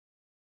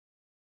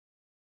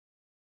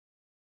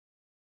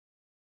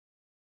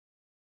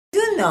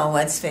know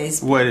what's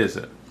Facebook. What is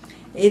it?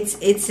 It's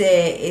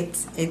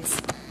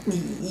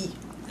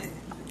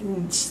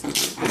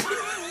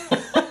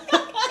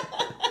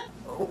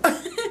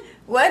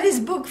what is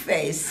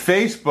BookFace?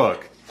 Facebook.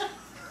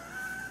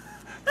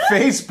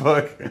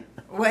 Facebook.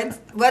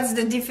 What's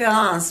the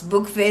difference?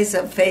 BookFace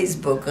or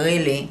Facebook,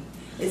 really?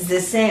 It's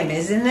the same,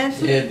 isn't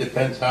it? Yeah, it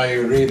depends how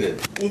you read it.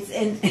 It's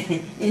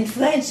in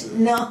French,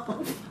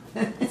 no.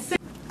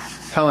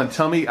 Helen,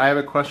 tell me, I have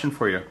a question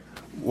for you.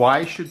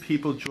 Why should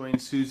people join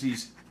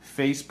Suzy's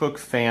Facebook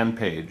fan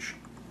page?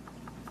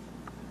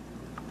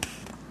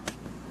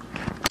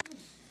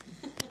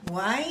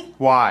 Why?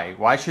 Why?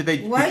 Why should they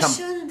Why become...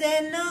 shouldn't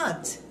they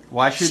not?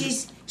 Why should...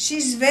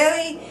 She's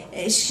very...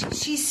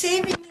 she's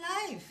saving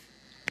life.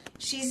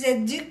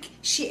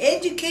 She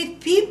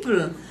educates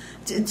people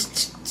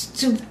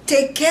to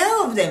take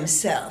care of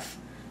themselves.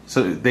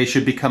 So they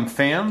should become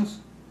fans?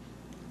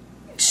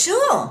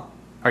 Sure.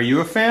 Are you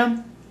a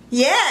fan?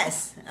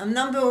 Yes, I'm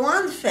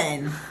 #1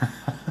 fan.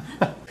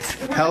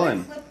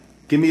 Helen,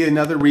 give me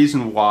another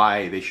reason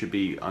why they should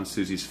be on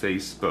Suzy's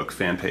Facebook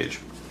fan page.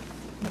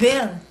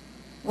 Bill,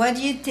 what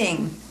do you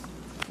think?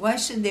 Why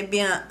should they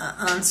be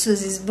on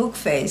Suzy's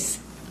BookFace?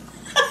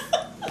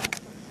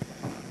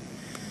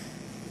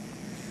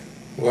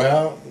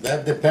 Well,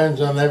 that depends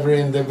on every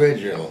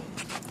individual.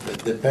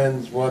 It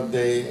depends what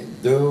they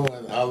do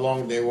and how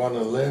long they want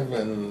to live,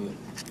 and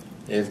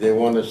if they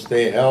want to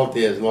stay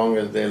healthy as long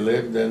as they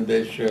live, then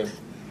they should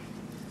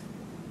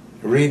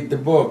read the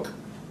book.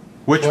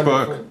 Which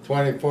book?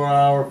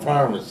 24-Hour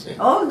Pharmacy.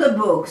 All the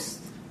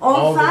books.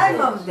 All the 5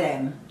 books. of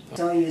them.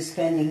 So you're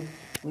spending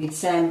with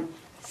Sam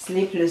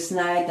sleepless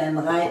night and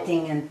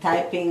writing and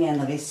typing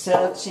and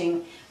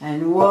researching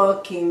and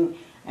working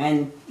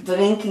and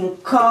drinking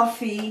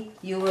coffee.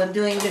 You were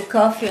doing the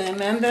coffee,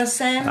 remember,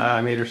 Sam?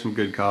 I made her some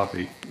good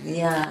coffee.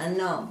 Yeah, I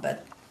know,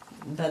 but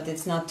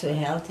it's not too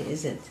healthy,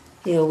 is it?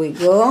 Here we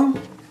go.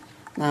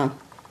 Now,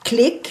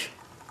 click.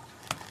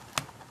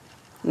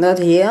 Not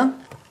here.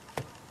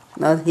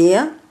 Not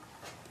here.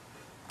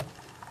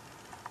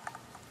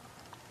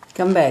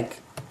 Come back.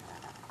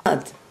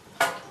 Not.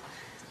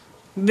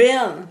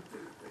 Bill.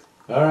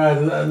 All right,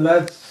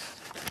 let's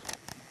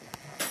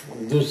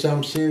do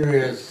some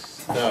serious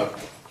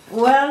stuff.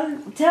 Well,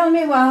 tell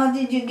me, how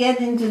did you get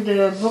into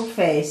the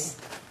BookFace?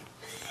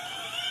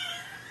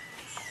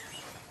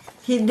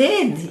 He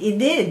did,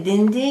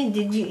 didn't he?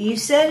 Did you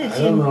said it? I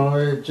don't know,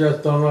 it's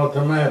just on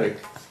automatic.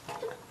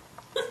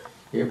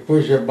 You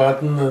push a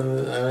button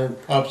and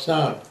it pops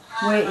out.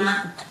 Wait.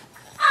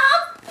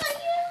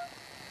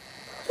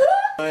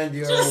 And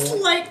you're- Just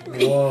like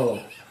me. Whoa.